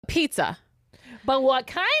Pizza. But what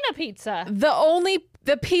kind of pizza?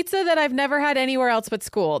 The pizza that I've never had anywhere else but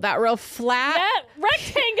school. That real flat. Yeah,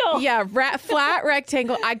 rectangle. Yeah, flat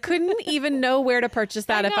rectangle. I couldn't even know where to purchase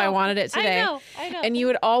that if I wanted it today. I know. And you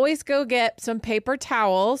would always go get some paper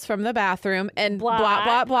towels from the bathroom and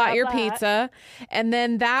blot your pizza. And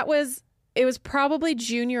then it was probably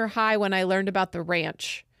junior high when I learned about the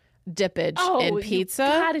ranch dippage in pizza. You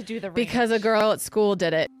gotta do the ranch. Because a girl at school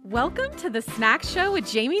did it. Welcome to the Snack Show with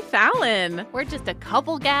Jamie Fallon. We're just a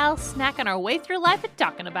couple gals snacking our way through life and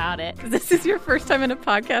talking about it. This is your first time in a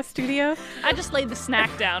podcast studio? I just laid the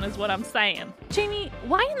snack down is what I'm saying. Jamie,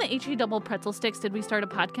 why in the HE double pretzel sticks did we start a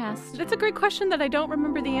podcast? That's a great question that I don't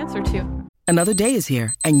remember the answer to. Another day is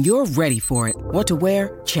here, and you're ready for it. What to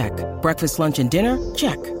wear? Check. Breakfast, lunch, and dinner?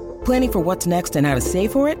 Check. Planning for what's next and how to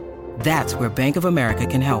save for it? That's where Bank of America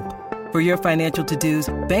can help. For your financial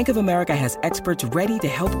to-dos, Bank of America has experts ready to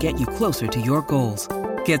help get you closer to your goals.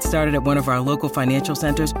 Get started at one of our local financial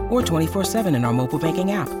centers or 24/7 in our mobile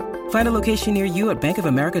banking app. Find a location near you at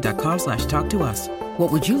bankofamerica.com/talktous.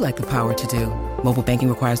 What would you like the power to do? Mobile banking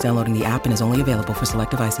requires downloading the app and is only available for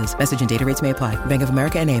select devices. Message and data rates may apply. Bank of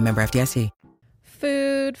America N.A., member FDIC.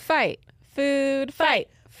 Food fight. Food fight.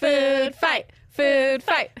 Food fight. Food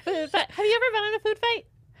fight. Food fight. Have you ever been in a food fight?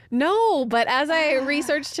 No, but as I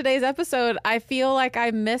researched today's episode, I feel like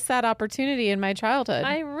I missed that opportunity in my childhood.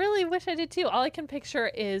 I really wish I did too. All I can picture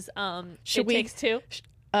is Takes Two.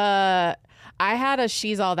 I had a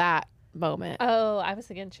She's All That moment. Oh, I was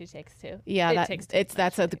thinking She Takes Two. Yeah, Takes Two.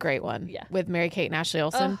 that's a great one. Yeah, with Mary-Kate and Ashley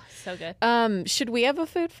Olsen. Oh, so good. Should we have a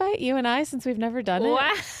food fight, you and I, since we've never done it?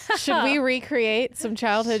 Wow. Should we recreate some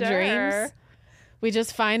childhood dreams? We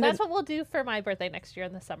just find That's what we'll do for my birthday next year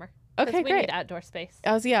in the summer. Okay, we great. Need outdoor space.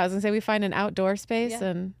 I was gonna say we find an outdoor space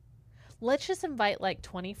and let's just invite like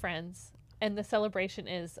 20 friends, and the celebration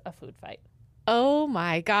is a food fight. Oh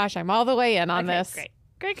my gosh, I'm all the way in on this.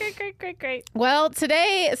 Great. Well,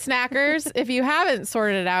 today, snackers, if you haven't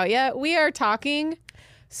sorted it out yet, we are talking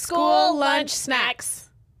school lunch snacks.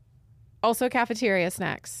 Also cafeteria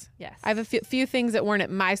snacks. Yes. I have a few things that weren't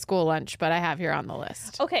at my school lunch, but I have here on the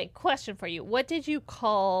list. Okay, question for you. What did you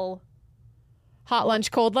call... Hot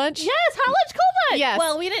lunch, cold lunch? Yes, hot lunch, cold lunch. Yes.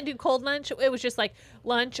 Well, we didn't do cold lunch. It was just like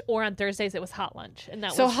lunch, or on Thursdays it was hot lunch. And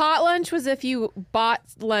that so was... hot lunch was if you bought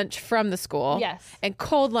lunch from the school. Yes. And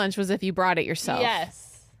cold lunch was if you brought it yourself.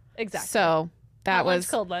 Yes, exactly. So that hot was...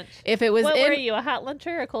 lunch, cold lunch. If it was what were you, a hot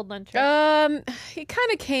luncher or a cold luncher? It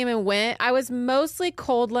kind of came and went. I was mostly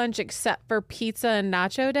cold lunch except for pizza and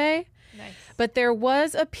nacho day. Nice. But there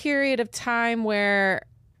was a period of time where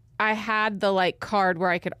I had the card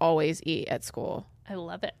where I could always eat at school. I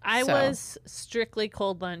love it. I was strictly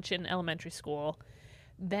cold lunch in elementary school.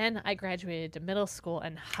 Then I graduated to middle school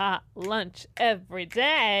and hot lunch every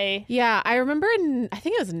day. Yeah, I remember I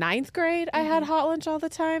think it was 9th grade, I had hot lunch all the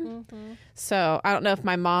time. Mm-hmm. So I don't know if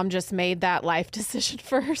my mom just made that life decision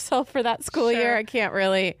for herself for that school year. I can't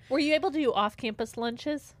really. Were you able to do off-campus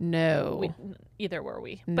lunches? No. Either were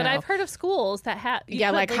we. No. But I've heard of schools that have...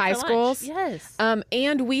 like high schools? Yes.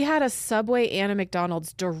 And we had a Subway and a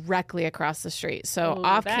McDonald's directly across the street. So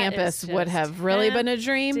off campus would have really been a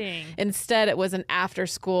dream. Instead, it was an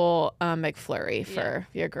after-school McFlurry for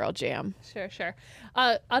your girl Jam. Sure.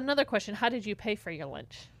 Another question. How did you pay for your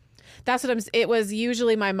lunch? That's what it was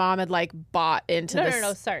usually my mom had bought into this.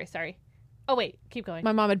 No. Sorry. Oh, wait. Keep going.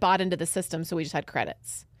 My mom had bought into the system, so we just had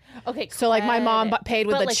credits. Okay. So my mom paid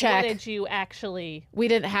with a check. What did you actually? We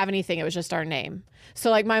didn't have anything. It was just our name.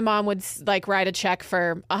 So my mom would write a check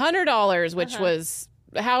for $100, which was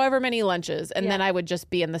however many lunches, and then I would just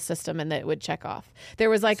be in the system and it would check off. There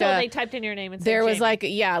was so they typed in your name and said there was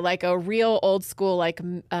Jamie. a real old school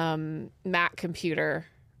Mac computer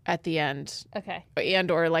at the end. Okay.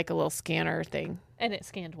 And or a little scanner thing. And it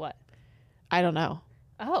scanned what? I don't know.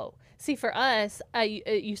 Oh. See, for us,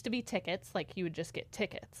 it used to be tickets. You would just get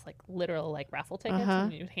tickets, literal raffle tickets,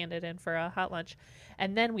 and you'd hand it in for a hot lunch.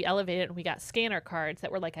 And then we elevated and we got scanner cards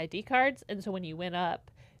that were ID cards. And so when you went up,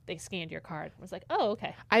 they scanned your card. I was like, oh,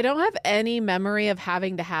 okay. I don't have any memory of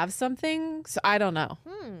having to have something, so I don't know.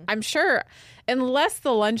 I'm sure, unless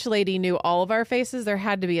the lunch lady knew all of our faces, there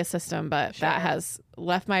had to be a system, but that has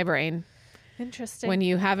left my brain. Interesting. When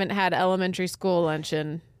you haven't had elementary school lunch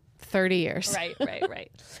in 30 years. Right.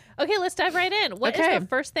 Okay, let's dive right in. What is the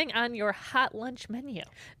first thing on your hot lunch menu?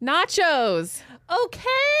 Nachos. Okay,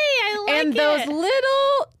 I like it. And those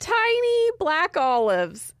little tiny black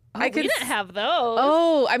olives. Oh, we didn't have those.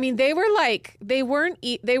 Oh, I mean, they were they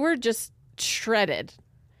were just shredded.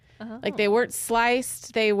 They weren't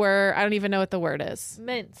sliced. They were, I don't even know what the word is.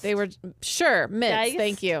 Minced. They were, minced. Diced?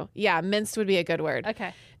 Thank you. Yeah, minced would be a good word.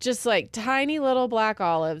 Okay. just like tiny little black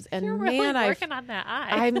olives. And You're really man, working on that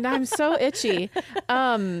eye. I'm so itchy.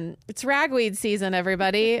 It's ragweed season,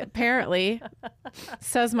 everybody. Apparently,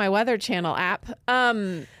 says my Weather Channel app.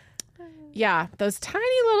 Yeah, those tiny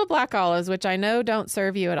little black olives, which I know don't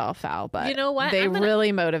serve you at all, Fowl, but You know what? they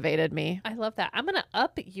really motivated me. I love that. I'm going to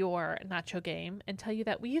up your nacho game and tell you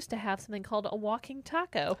that we used to have something called a walking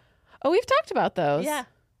taco. Oh, we've talked about those.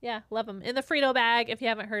 Yeah, love them. In the Frito bag, if you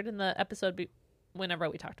haven't heard in the episode, whenever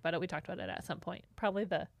we talked about it at some point. Probably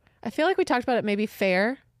I feel like we talked about it maybe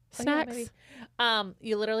fair snacks. maybe.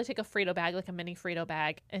 You literally take a Frito bag, like a mini Frito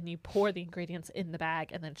bag, and you pour the ingredients in the bag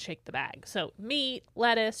and then shake the bag. So meat,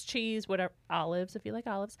 lettuce, cheese, whatever, olives, if you like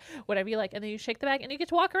olives, whatever you like. And then you shake the bag and you get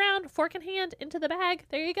to walk around, fork in hand, into the bag.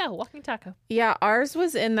 There you go. Walking taco. Yeah, ours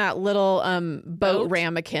was in that little boat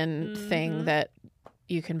ramekin thing that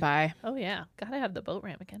you can buy. Oh, yeah. Gotta have the boat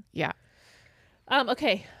ramekin. Yeah.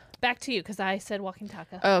 Okay. Back to you, because I said walking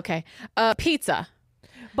taco. Okay. Pizza.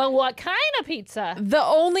 But what kind of pizza?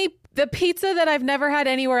 The pizza that I've never had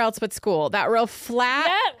anywhere else but school. That real flat.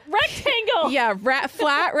 Yeah, rectangle. Yeah,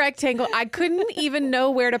 flat rectangle. I couldn't even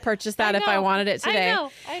know where to purchase that if I wanted it today.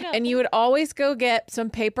 I know. And you would always go get some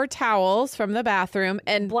paper towels from the bathroom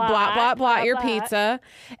and blot your pizza.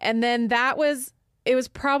 And then it was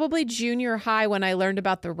probably junior high when I learned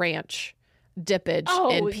about the ranch dippage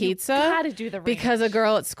in pizza. You gotta do the ranch. Because a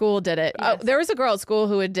girl at school did it. Yes. There was a girl at school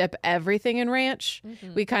who would dip everything in ranch.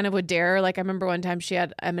 We kind of would dare her. Like I remember one time she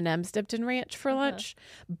had M&Ms dipped in ranch for lunch.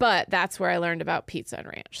 But that's where I learned about pizza and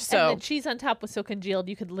ranch. So and the cheese on top was so congealed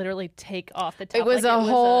you could literally take off the top. it was a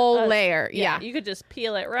whole layer. Yeah. You could just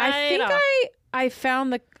peel it right I think off. I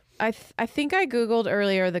found I think I Googled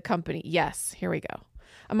earlier the company. Yes, here we go.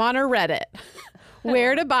 I'm on a Reddit.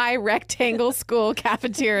 Where to buy rectangle school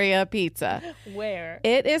cafeteria pizza. Where?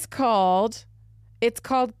 It's called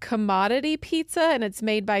Commodity Pizza, and it's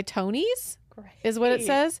made by Tony's. Great. Is what it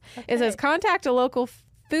says. Okay. It says contact a local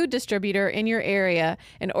food distributor in your area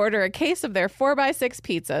and order a case of their 4x6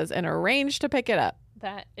 pizzas and arrange to pick it up.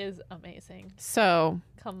 That is amazing. So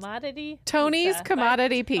Tony's Commodity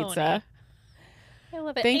Tony. Pizza. I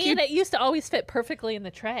love it. Thank you. And it used to always fit perfectly in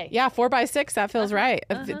the tray. Yeah, 4x6. That feels right.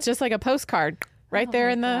 It's just like a postcard. Right there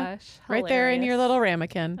in right there in your little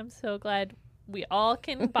ramekin. I'm so glad we all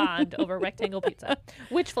can bond over rectangle pizza.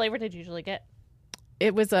 Which flavor did you usually get?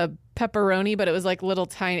 It was a pepperoni, but it was like little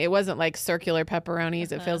tiny. It wasn't like circular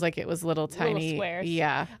pepperonis. It feels like it was little tiny Little squares.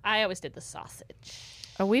 Yeah. I always did the sausage.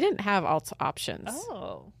 Oh, we didn't have options.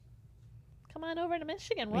 Oh. Come on over to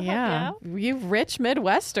Michigan. We'll yeah, help you out. You rich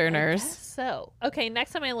Midwesterners. So, okay,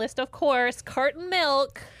 next on my list, of course, carton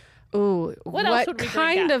milk. Ooh, What else would we drink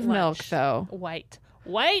kind at of milk lunch? though?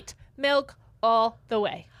 White milk all the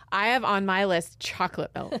way. I have on my list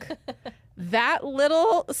chocolate milk. That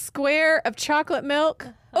little square of chocolate milk.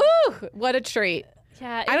 Ooh, what a treat.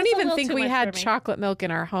 Yeah, I don't even think we had chocolate milk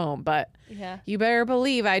in our home, but you better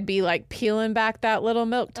believe I'd be like peeling back that little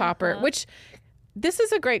milk topper, which this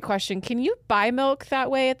is a great question. Can you buy milk that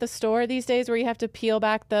way at the store these days where you have to peel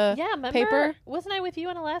back the paper? Wasn't I with you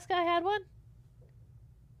in Alaska? I had one.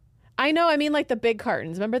 I know. I mean, like the big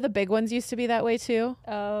cartons. Remember the big ones used to be that way too?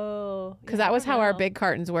 Oh. Because that was how our big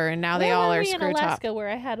cartons were, and now they all are screw top. in Alaska where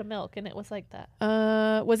I had a milk and it was like that?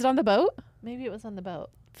 Was it on the boat? Maybe it was on the boat.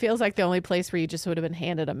 Feels like the only place where you just would have been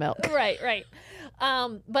handed a milk. Right.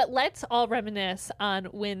 But let's all reminisce on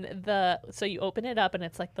when so you open it up and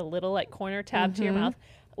it's like the little like corner tab to your mouth.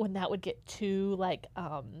 When that would get too like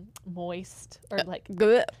moist or like, you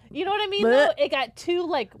know what I mean? Though? It got too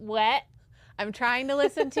like wet. I'm trying to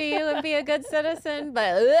listen to you and be a good citizen,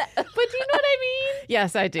 but do you know what I mean?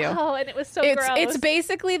 Yes, I do. Oh, and it was so gross. It's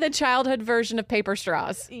basically the childhood version of paper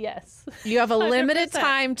straws. Yes. You have a limited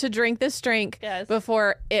time to drink this drink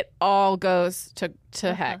before it all goes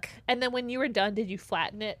to heck. And then when you were done, did you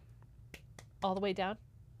flatten it all the way down?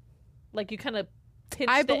 Like you kind of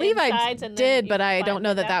pinched I believe I did, but I don't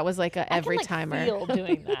know that was like a every timer. I feel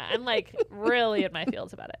doing that. I'm like really in my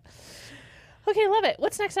feels about it. Okay, love it.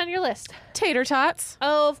 What's next on your list? Tater tots.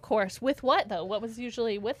 Oh, of course. With what, though? What was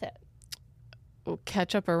usually with it?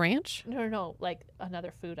 Ketchup or ranch? No. Like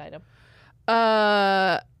another food item.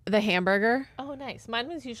 The hamburger. Oh, nice. Mine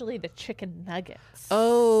was usually the chicken nuggets.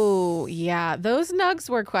 Oh, yeah. Those nugs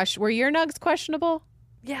were Were your nugs questionable?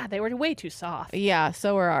 Yeah, they were way too soft. Yeah,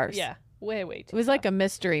 so were ours. Yeah, way too It was like a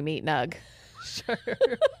mystery meat nug. Sure.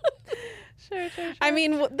 Sure. I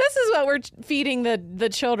mean, this is what we're feeding the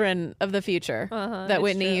children of the future that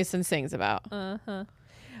Whitney Houston sings about.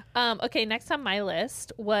 Okay, next on my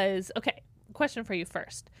list was, question for you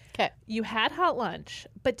first. Okay. You had hot lunch,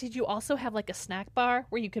 but did you also have like a snack bar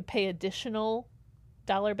where you could pay additional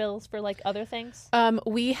dollar bills for like other things?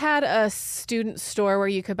 We had a student store where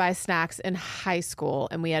you could buy snacks in high school,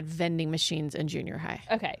 and we had vending machines in junior high.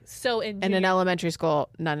 Okay, so in And in elementary school,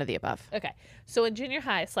 none of the above. Okay, so in junior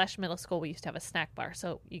high / middle school, we used to have a snack bar.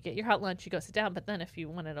 So you get your hot lunch, you go sit down, but then if you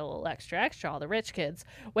wanted a little extra, all the rich kids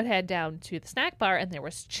would head down to the snack bar, and there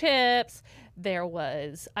was chips, there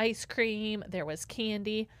was ice cream, there was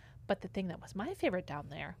candy. But the thing that was my favorite down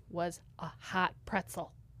there was a hot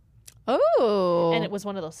pretzel. Oh. And it was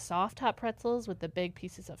one of those soft hot pretzels with the big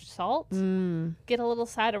pieces of salt. Get a little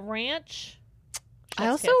side of ranch. I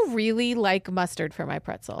also really like mustard for my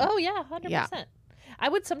pretzel. Oh, yeah, 100%. Yeah. I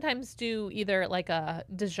would sometimes do either like a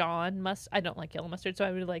Dijon mustard. I don't like yellow mustard, so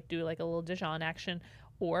I would like do like a little Dijon action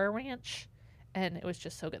or a ranch. And it was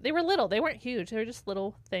just so good. They were little. They weren't huge. They were just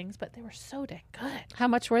little things, but they were so dang good. How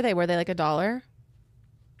much were they? Were they like $1?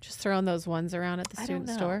 Just throwing those ones around at the student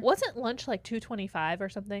store? Wasn't lunch like $2.25 or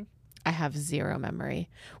something? I have zero memory.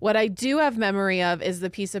 What I do have memory of is the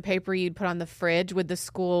piece of paper you'd put on the fridge with the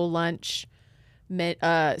school lunch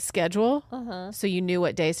schedule. So you knew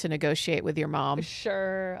what days to negotiate with your mom.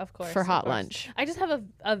 Sure, of course. For hot lunch. I just have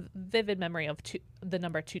a vivid memory of the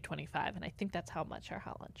number 225, and I think that's how much our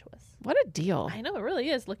hot lunch was. What a deal. I know, it really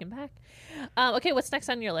is, looking back. Okay, what's next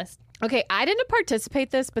on your list? Okay, I didn't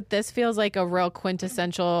participate this, but this feels like a real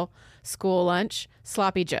quintessential school lunch.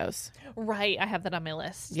 Sloppy Joes. Right, I have that on my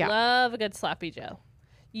list. Yeah. Love a good Sloppy Joe.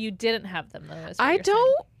 You didn't have them, though. I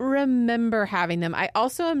don't remember having them. I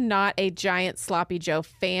also am not a giant Sloppy Joe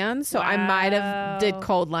fan, so I might have did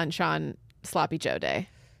cold lunch on Sloppy Joe Day.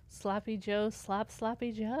 Sloppy Joe,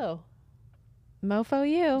 Sloppy Joe. Mofo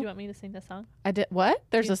you. Do you want me to sing the song? I did. What?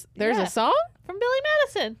 There's a song? From Billy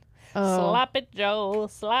Madison. Oh. Sloppy Joe,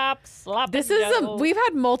 Sloppy This Joe. is we've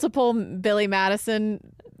had multiple Billy Madison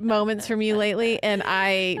moments from you lately, and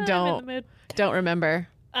I don't remember.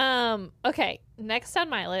 Okay, next on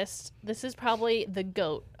my list, this is probably the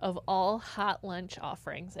GOAT of all hot lunch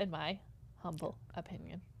offerings, in my humble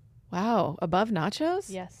opinion. Wow, above nachos?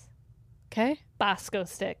 Yes. Okay. Bosco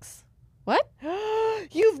sticks. What?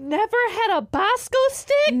 You've never had a Bosco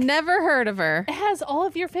stick? Never heard of her. It has all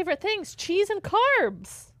of your favorite things, cheese and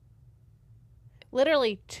carbs.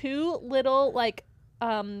 Literally 2 little, like,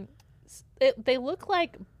 they look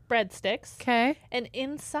like breadsticks. Okay. And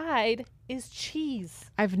inside is cheese.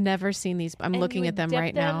 I've never seen these. I'm looking at them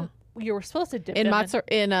right now. You were supposed to dip in them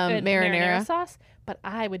marinara sauce, but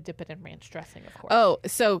I would dip it in ranch dressing, of course. Oh,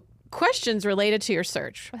 so questions related to your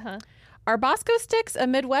search. Are Bosco sticks a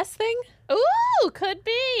Midwest thing? Ooh, could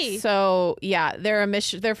be. So yeah,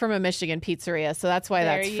 they're from a Michigan pizzeria, so that's why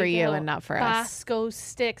that's for you and not for us. Bosco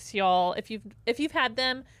sticks, y'all. If you've had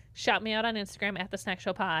them, shout me out on Instagram at the Snack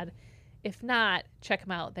Show Pod. If not, check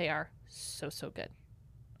them out. They are so good,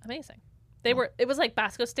 amazing. It was like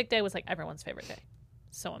Bosco Stick Day was like everyone's favorite day.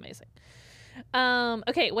 So amazing.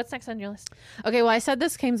 Okay, what's next on your list? Okay, well, I said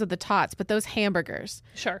this came with the tots, but those hamburgers.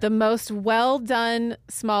 Sure. The most well done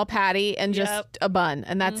small patty and just a bun,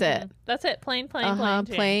 and that's it. That's it. Plain.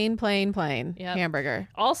 Plain hamburger.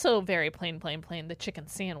 Also very plain. The chicken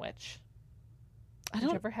sandwich. Did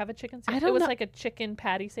you ever have a chicken sandwich? It was like a chicken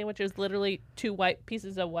patty sandwich. It was literally 2 white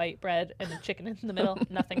pieces of white bread and a chicken in the middle.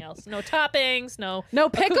 Nothing else. No toppings. No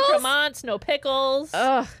pickles. Accoutrements, no pickles.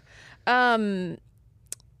 Ugh.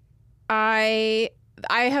 I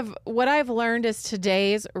have what I've learned is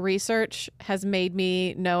today's research has made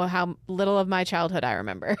me know how little of my childhood I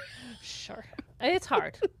remember. Sure. It's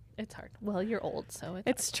hard. Well, you're old, so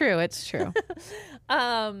it's true. It's true.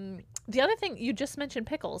 The other thing, you just mentioned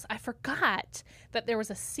pickles. I forgot that there was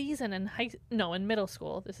a season in middle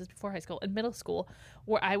school. This is before high school. In middle school,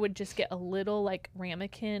 where I would just get a little like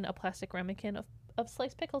a plastic ramekin of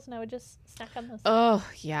sliced pickles, and I would just snack on those. Oh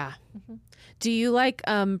yeah. Mm-hmm. Do you like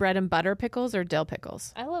bread and butter pickles or dill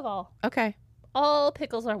pickles? I love all. Okay. All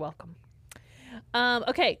pickles are welcome.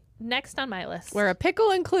 Okay, next on my list. We're a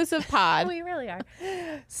pickle inclusive pod. We really are.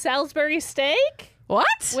 Salisbury steak.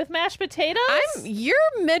 What? With mashed potatoes? Your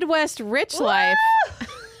Midwest rich life.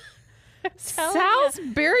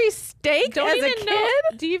 Salisbury steak as a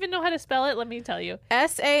kid? Do you even know how to spell it? Let me tell you.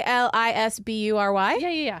 Salisbury?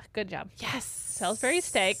 Yeah. Good job. Yes. Salisbury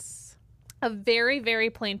steak. A very, very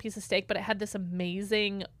plain piece of steak, but it had this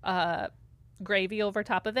amazing gravy over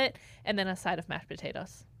top of it, and then a side of mashed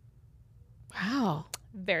potatoes. Wow.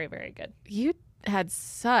 Very, very good. You had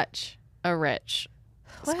such a rich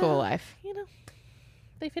school life.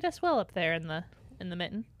 They feed us well up there in the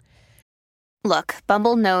mitten. Look,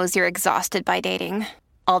 Bumble knows you're exhausted by dating.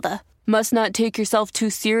 All the must not take yourself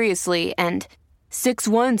too seriously and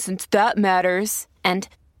 6'1" since that matters. And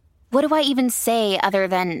what do I even say other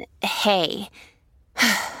than hey?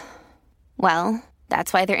 Well,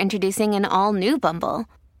 That's why they're introducing an all-new Bumble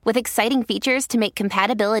with exciting features to make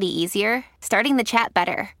compatibility easier, starting the chat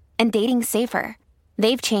better, and dating safer.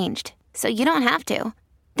 They've changed, so you don't have to.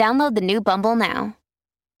 Download the new Bumble now.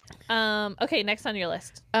 Okay, next on your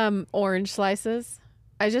list. Orange slices.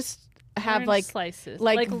 I just have Orange slices.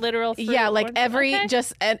 Like literal fruit. Yeah, like orange?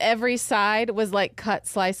 just at every side was like cut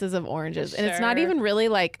slices of oranges. And it's not Sure. even really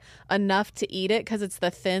like enough to eat it because it's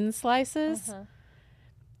the thin slices.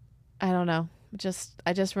 I don't know.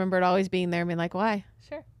 I just remember it always being there and being like, why?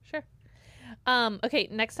 Sure. Okay,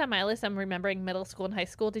 next on my list, I'm remembering middle school and high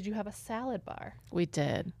school. Did you have a salad bar? We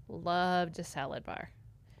did. Loved a salad bar.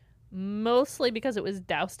 Mostly because it was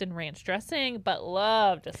doused in ranch dressing, but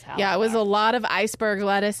loved a salad Yeah, it was a bar. lot of iceberg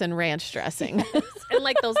lettuce and ranch dressing. And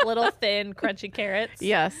like those little thin crunchy carrots.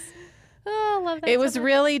 Yes. Oh, love that. It was so much.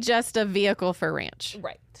 really just a vehicle for ranch.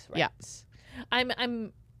 Right. Yeah.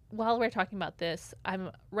 I'm while we're talking about this,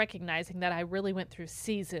 I'm recognizing that I really went through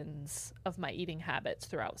seasons of my eating habits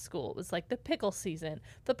throughout school. It was like the pickle season,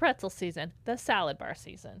 the pretzel season, the salad bar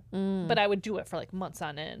season. But I would do it for like months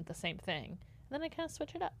on end, the same thing. And then I kind of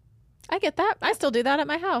switch it up. I get that. I still do that at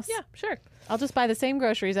my house. Yeah, sure. I'll just buy the same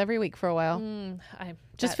groceries every week for a while.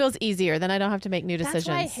 Just feels easier. Then I don't have to make new decisions.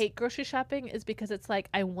 That's why I hate grocery shopping, is because it's like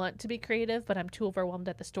I want to be creative, but I'm too overwhelmed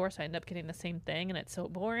at the store, so I end up getting the same thing, and it's so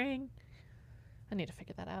boring. I need to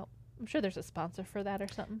figure that out. I'm sure there's a sponsor for that or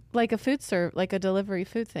something. Like a delivery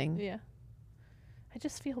food thing. Yeah. I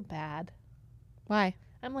just feel bad. Why?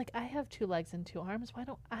 I'm like, I have 2 legs and 2 arms. Why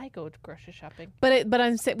don't I go to grocery shopping? But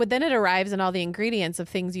then it arrives in all the ingredients of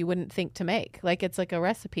things you wouldn't think to make. Like it's like a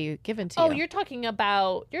recipe given to you. Oh, you're talking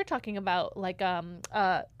about like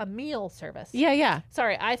a meal service. Yeah.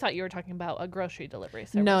 Sorry, I thought you were talking about a grocery delivery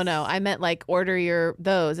service. No. I meant like order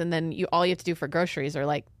those, and then all you have to do for groceries are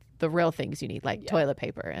like the real things you need, like toilet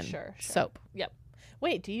paper and soap. Yep.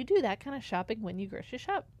 Wait, do you do that kind of shopping when you grocery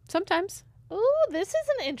shop? Sometimes. Ooh, this is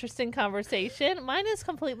an interesting conversation. Mine is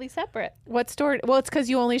completely separate. What store? Well, it's because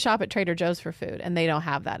you only shop at Trader Joe's for food, and they don't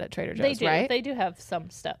have that at Trader Joe's, They do. right? They do have some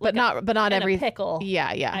stuff, but not and every a pickle.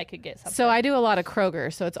 Yeah. I could get something. So I do a lot of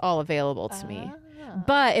Kroger, so it's all available to me.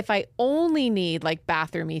 But if I only need like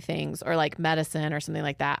bathroomy things or like medicine or something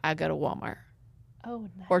like that, I go to Walmart. Oh,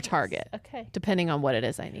 nice. Or Target. Okay. Depending on what it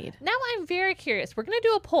is I need. Now I'm very curious. We're going to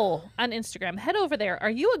do a poll on Instagram. Head over there. Are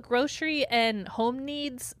you a grocery and home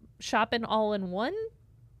needs shopping all in one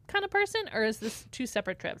kind of person, or is this 2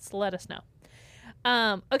 separate trips? Let us know.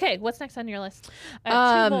 Okay, what's next on your list? I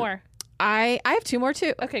have 2 more. I have 2 more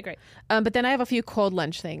too. Okay, great. But then I have a few cold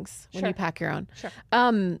lunch things when you pack your own. Sure.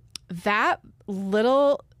 That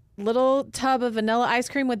little tub of vanilla ice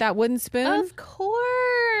cream with that wooden spoon. Of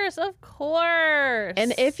course.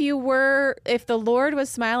 And if the Lord was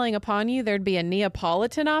smiling upon you, there'd be a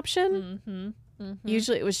Neapolitan option.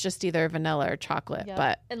 Usually it was just either vanilla or chocolate,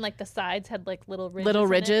 but and like the sides had like little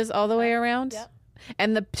ridges all the way around. Yep.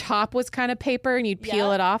 And the top was kind of paper, and you'd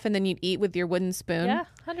peel it off, and then you'd eat with your wooden spoon. Yeah,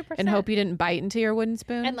 100%. And hope you didn't bite into your wooden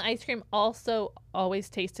spoon. And the ice cream also always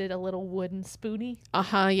tasted a little wooden spoony.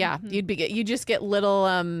 Yeah. You just get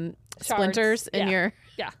little splinters in your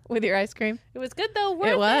with your ice cream. It was good though.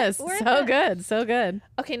 It was so good.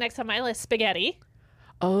 Okay, next on my list, spaghetti.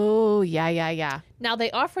 Oh yeah. Now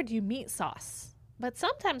they offered you meat sauce, but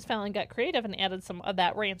sometimes Fallon got creative and added some of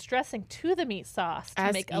that ranch dressing to the meat sauce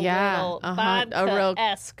to make a little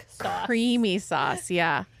vodka-esque sauce. Creamy sauce.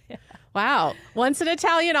 Yeah. Wow. Once an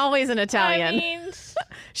Italian, always an Italian. I mean,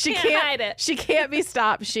 she can't hide it. She can't be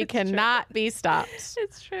stopped. She cannot be stopped.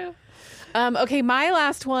 It's true. Okay, my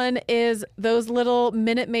last one is those little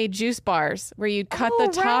Minute Maid juice bars where you'd cut the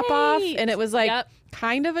top off, and it was like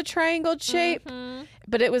kind of a triangle shape,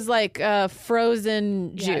 but it was like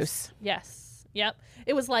frozen juice. Yes. Yep.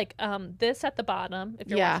 It was like this at the bottom if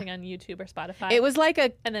you're watching on YouTube or Spotify. It was like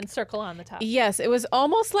and then circle on the top. Yes, it was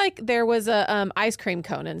almost like there was a ice cream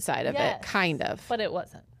cone inside of it, kind of. But it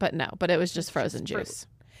wasn't. But no, but it was just frozen juice.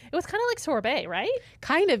 It was kind of like sorbet, right?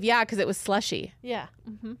 Kind of, yeah, because it was slushy. Yeah.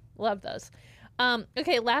 Love those.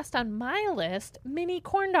 Okay, last on my list, mini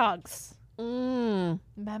corn dogs.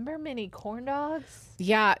 Remember mini corn dogs?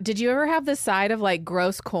 Yeah. Did you ever have the side of like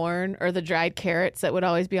gross corn or the dried carrots that would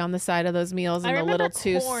always be on the side of those meals? And I remember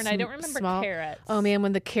corn. I don't remember small. Carrots. Oh man,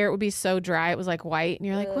 when the carrot would be so dry, it was like white, and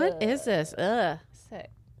you're like, "What is this?" Ugh. Sick.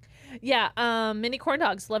 Yeah. Mini corn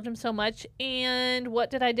dogs. Loved them so much. And what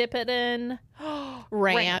did I dip it in?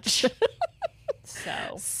 Ranch.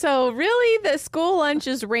 So really, the school lunch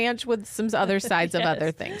is ranch with some other sides of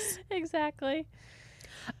other things. Exactly.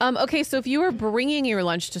 Okay, so if you were bringing your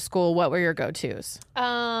lunch to school, what were your go-tos?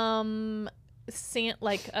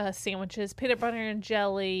 Sandwiches, peanut butter and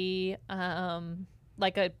jelly,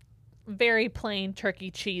 like a very plain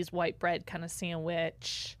turkey cheese white bread kind of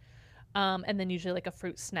sandwich. And then usually like a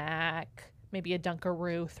fruit snack, maybe a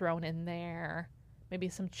Dunkaroo thrown in there, maybe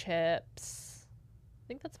some chips. I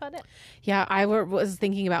think that's about it. Yeah, I was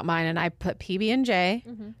thinking about mine, and I put PB&J,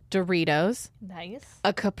 Doritos, Nice.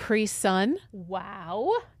 a Capri Sun,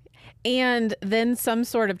 Wow. and then some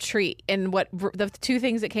sort of treat. And the two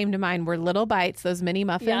things that came to mind were Little Bites, those mini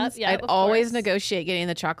muffins. Yep, I'd of always course. negotiate getting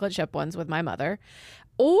the chocolate chip ones with my mother,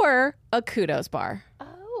 or a Kudos bar,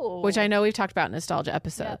 which I know we've talked about in nostalgia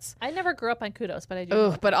episodes. I never grew up on Kudos, but I do.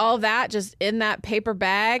 Oh, but all that just in that paper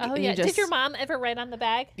bag. Oh and yeah. you just, Did your mom ever write on the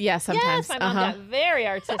bag? Yeah, sometimes. Yes, my mom got very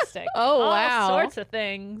artistic. Oh, all wow. sorts of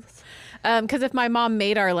things. Because if my mom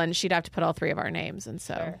made our lunch, she'd have to put all three of our names, and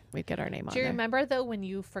so Sure. we'd get our name on Do you there. remember though when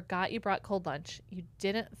you forgot you brought cold lunch, you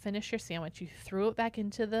didn't finish your sandwich, you threw it back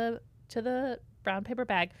into the brown paper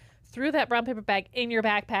bag, threw that brown paper bag in your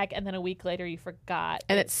backpack, and then a week later you forgot,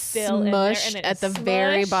 And it's still in there, smushed and it at is the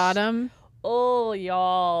very smushed. bottom. Oh,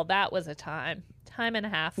 y'all, that was a time and a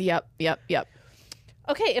half. Yep.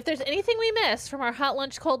 Okay, if there's anything we missed from our hot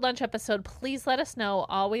lunch, cold lunch episode, please let us know.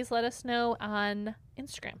 Always let us know on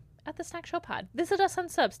Instagram at the Snack Show Pod. Visit us on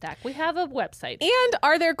Substack. We have a website. And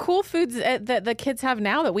are there cool foods that the kids have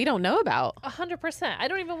now that we don't know about? 100%. I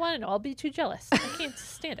don't even want to know. I'll be too jealous. I can't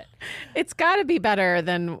stand it. It's got to be better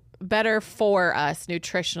for us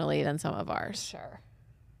nutritionally than some of ours. Sure.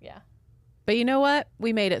 Yeah. But you know what?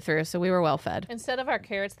 We made it through, so we were well fed. Instead of our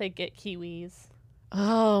carrots, they get kiwis.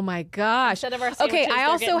 Oh my gosh. Instead of our Okay, sandwiches, I they're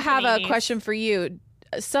also getting have a paninis. question for you.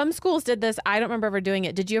 Some schools did this. I don't remember ever doing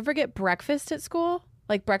it. Did you ever get breakfast at school?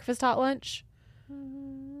 Like breakfast hot lunch?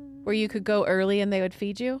 Where you could go early and they would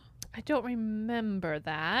feed you? I don't remember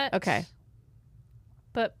that. Okay.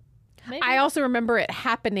 But maybe. I also remember it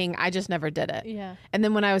happening. I just never did it. Yeah. And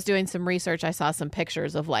then when I was doing some research, I saw some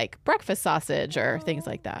pictures of like breakfast sausage or things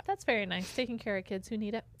like that. That's very nice. Taking care of kids who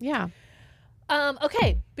need it. Yeah.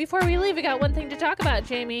 Okay. Before we leave, we got one thing to talk about,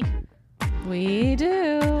 Jamie. We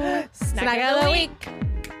do. Snack of the week.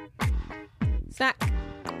 Snack.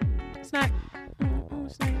 Snack.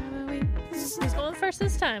 Snack of the week. Who's going first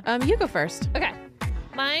this time? You go first. Okay.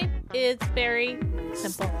 Mine is very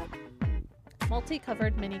simple.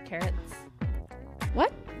 Multicolored mini carrots.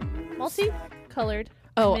 What? Multicolored.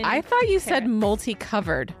 Oh, mini I thought you said carrots.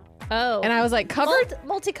 multi-covered. Oh. And I was like, covered?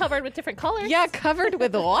 Multicolored with different colors. Yeah, covered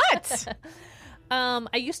with what?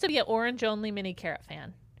 I used to be an orange only mini carrot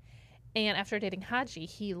fan. And after dating Haji,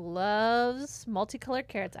 he loves multicolored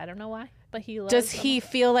carrots. I don't know why, but he loves Does them. he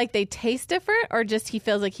feel like they taste different, or just he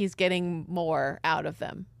feels like he's getting more out of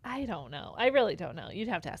them? I don't know. I really don't know. You'd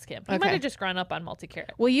have to ask him. He Okay. might have just grown up on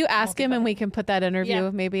multi-carrot. Will you ask him and we can put that interview Yeah.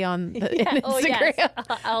 maybe on the Yeah. Instagram? Oh, yes.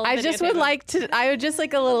 I'll I just would I would just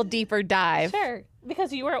like a little deeper dive. Sure.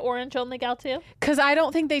 Because you were an orange only gal too. Because I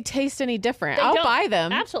don't think they taste any different. They I'll don't- buy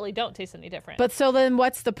them. Absolutely don't taste any different. But so then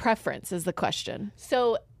what's the preference is the question.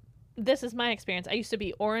 So this is my experience. I used to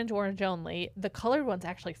be orange only. The colored ones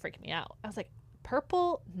actually freaked me out. I was like,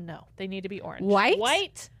 purple? No. They need to be orange. White?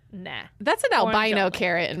 White? Nah. That's an Orange albino only.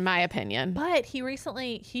 carrot in my opinion. But he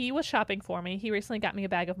was shopping for me. He recently got me a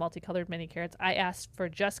bag of multicolored mini carrots. I asked for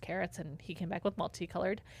just carrots and he came back with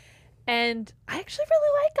multicolored. And I actually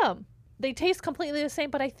really like them. They taste completely the same,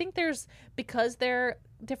 but I think because they're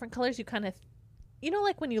different colors, you kind of,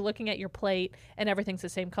 like when you're looking at your plate and everything's the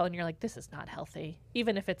same color and you're like, this is not healthy.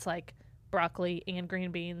 Even if it's like broccoli and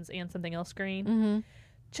green beans and something else green. Mm-hmm.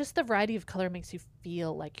 Just the variety of color makes you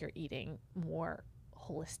feel like you're eating more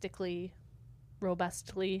holistically,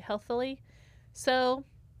 robustly, healthily. So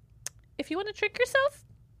if you want to trick yourself,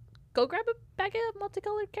 go grab a bag of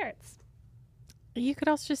multicolored carrots. You could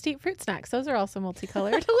also just eat fruit snacks. Those are also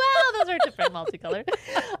multicolored. Well, those are different multicolored.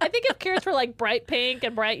 I think if carrots were like bright pink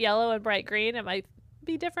and bright yellow and bright green, it might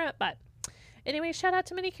be different. But anyway, shout out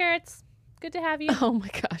to Mini Carrots. Good to have you. Oh my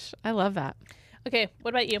gosh. I love that. Okay,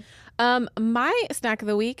 what about you? My snack of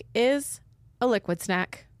the week is a liquid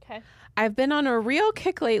snack. Okay. I've been on a real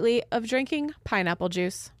kick lately of drinking pineapple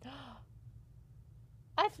juice.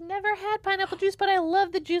 I've never had pineapple juice, but I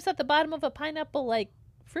love the juice at the bottom of a pineapple like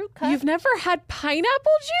fruit cup. You've never had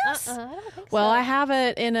pineapple juice? I don't think Well, so. I have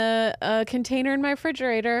it in a container in my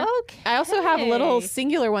refrigerator. Okay. I also have little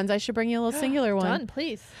singular ones. I should bring you a little singular one. Done,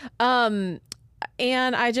 please.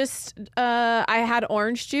 And I just I had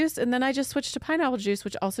orange juice, and then I just switched to pineapple juice,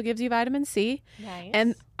 which also gives you vitamin C. Nice.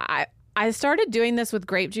 And I started doing this with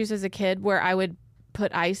grape juice as a kid, where I would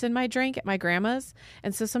put ice in my drink at my grandma's,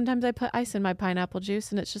 and so sometimes I put ice in my pineapple juice,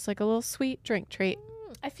 and it's just like a little sweet drink treat.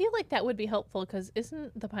 I feel like that would be helpful because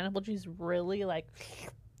isn't the pineapple juice really like,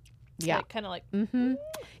 Yeah. kind of like, Mm-hmm.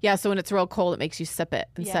 Yeah. So when it's real cold, it makes you sip it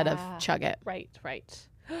instead of Yeah. chug it. right.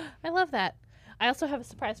 I love that. I also have a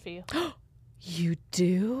surprise for you. You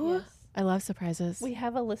do? Yes. I love surprises. We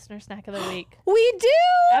have a listener snack of the week. We do?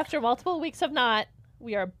 After multiple weeks of not,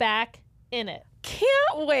 we are back in it.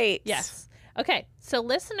 Can't wait. Yes. Okay, so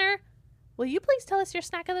listener, will you please tell us your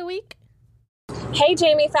snack of the week? Hey,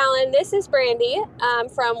 Jamie Fallon, this is Brandy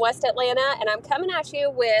from West Atlanta, and I'm coming at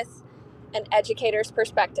you with an educator's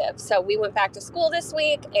perspective. So we went back to school this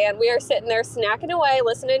week, and we are sitting there snacking away,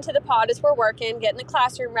 listening to the pod as we're working, getting the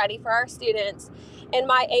classroom ready for our students. And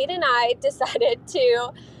my aide and I decided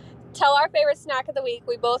to tell our favorite snack of the week.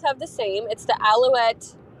 We both have the same. It's the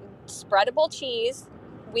Alouette spreadable cheese.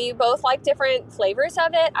 We both like different flavors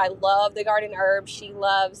of it. I love the garden herb. She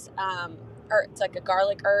loves, it's like a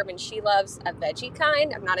garlic herb, and she loves a veggie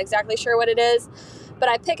kind. I'm not exactly sure what it is, but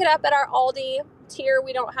I pick it up at our Aldi tier.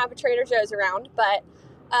 We don't have a Trader Joe's around, but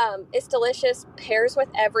it's delicious. Pairs with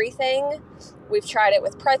everything. We've tried it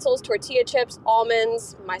with pretzels, tortilla chips,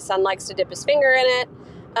 almonds. My son likes to dip his finger in it.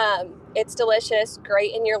 It's delicious,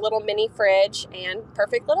 great in your little mini fridge, and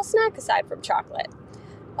perfect little snack aside from chocolate.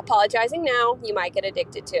 Apologizing now, you might get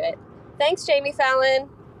addicted to it. Thanks, Jamie Fallon.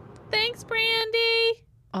 Thanks, Brandy.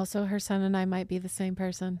 Also, her son and I might be the same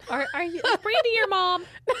person. Are you is Brandy your mom?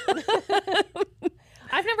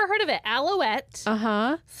 I've never heard of it. Alouette.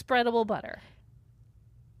 Spreadable butter.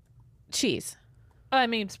 Cheese. Oh, I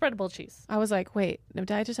mean, spreadable cheese. I was like, wait,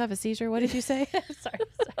 did I just have a seizure? What did you say? sorry.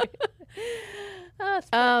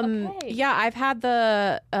 Okay. Yeah, I've had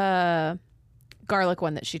the garlic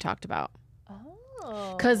one that she talked about.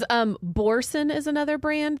 Because Borson is another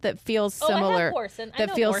brand that feels similar. I have Borson.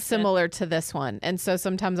 That feels Borson. similar to this one, and so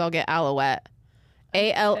sometimes I'll get Alouette.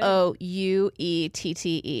 Alouette.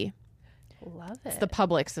 Love it. It's the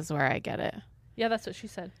Publix is where I get it. Yeah, that's what she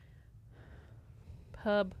said.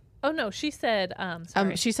 Pub. Oh no, she said.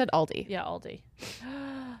 Sorry. She said Aldi. Yeah, Aldi.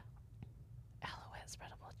 Alouette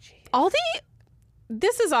spreadable cheese. Aldi.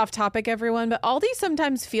 This is off topic, everyone, but Aldi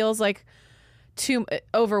sometimes feels like too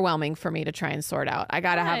overwhelming for me to try and sort out. I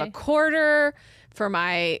gotta have a quarter for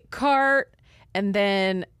my cart, and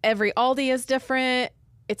then every Aldi is different.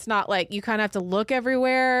 It's not like you kind of have to look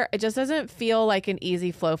everywhere. It just doesn't feel like an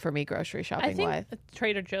easy flow for me grocery shopping. I think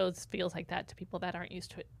Trader Joe's feels like that to people that aren't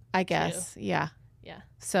used to it. I guess, yeah. Yeah.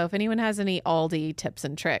 So if anyone has any Aldi tips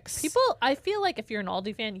and tricks. I feel like if you're an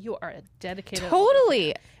Aldi fan, you are a dedicated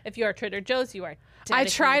Totally. If you are Trader Joe's, you are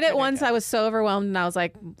dedicated. I tried it once. I was so overwhelmed and I was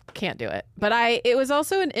like, can't do it. But it was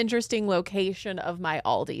also an interesting location of my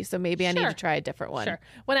Aldi. So maybe I need to try a different one. Sure.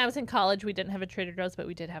 When I was in college, we didn't have a Trader Joe's, but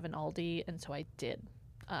we did have an Aldi. And so I did.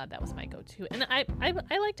 That was my go-to. And I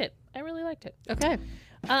liked it. I really liked it. Okay.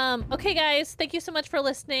 Okay, guys. Thank you so much for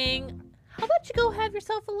listening. How about you go have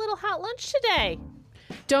yourself a little hot lunch today?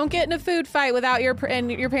 Don't get in a food fight without your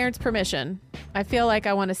parents' permission. I feel like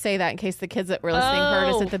I want to say that in case the kids that were listening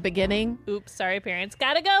heard us at the beginning. Oops, sorry, parents.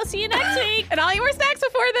 Gotta go. See you next week. And I'll eat more snacks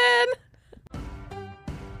before then.